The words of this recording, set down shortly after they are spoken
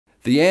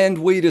The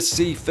Andweeder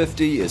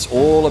C50 is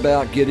all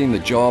about getting the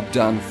job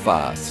done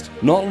fast.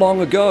 Not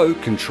long ago,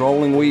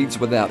 controlling weeds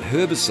without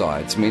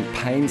herbicides meant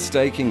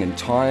painstaking and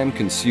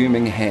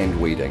time-consuming hand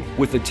weeding.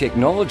 With the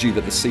technology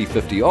that the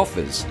C50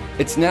 offers,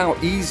 it's now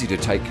easy to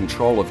take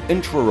control of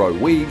intra-row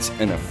weeds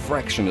in a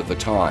fraction of the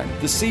time.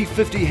 The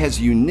C50 has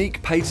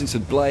unique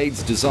patented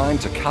blades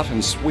designed to cut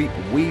and sweep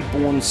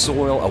weed-borne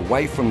soil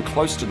away from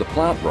close to the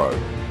plant row,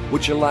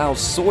 which allows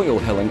soil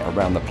hilling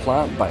around the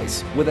plant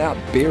base without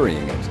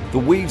burying it. The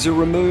weeds are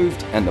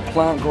removed and the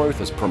plant growth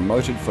is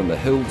promoted from the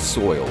hilled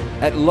soil.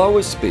 At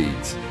lower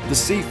speeds, the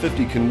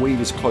C50 can weed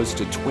as close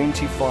to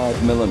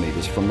 25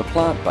 millimeters from the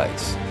plant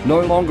base. No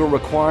longer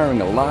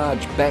requiring a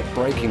large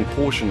back-breaking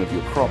portion of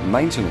your crop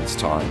maintenance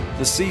time,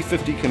 the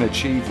C50 can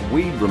achieve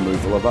weed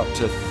removal of up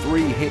to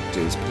 3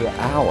 hectares per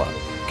hour.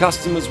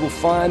 Customers will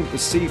find the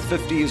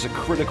C50 is a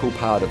critical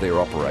part of their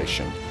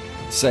operation,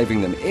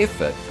 saving them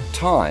effort,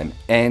 time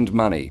and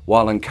money,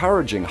 while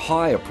encouraging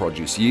higher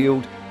produce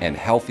yield and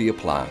healthier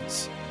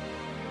plants.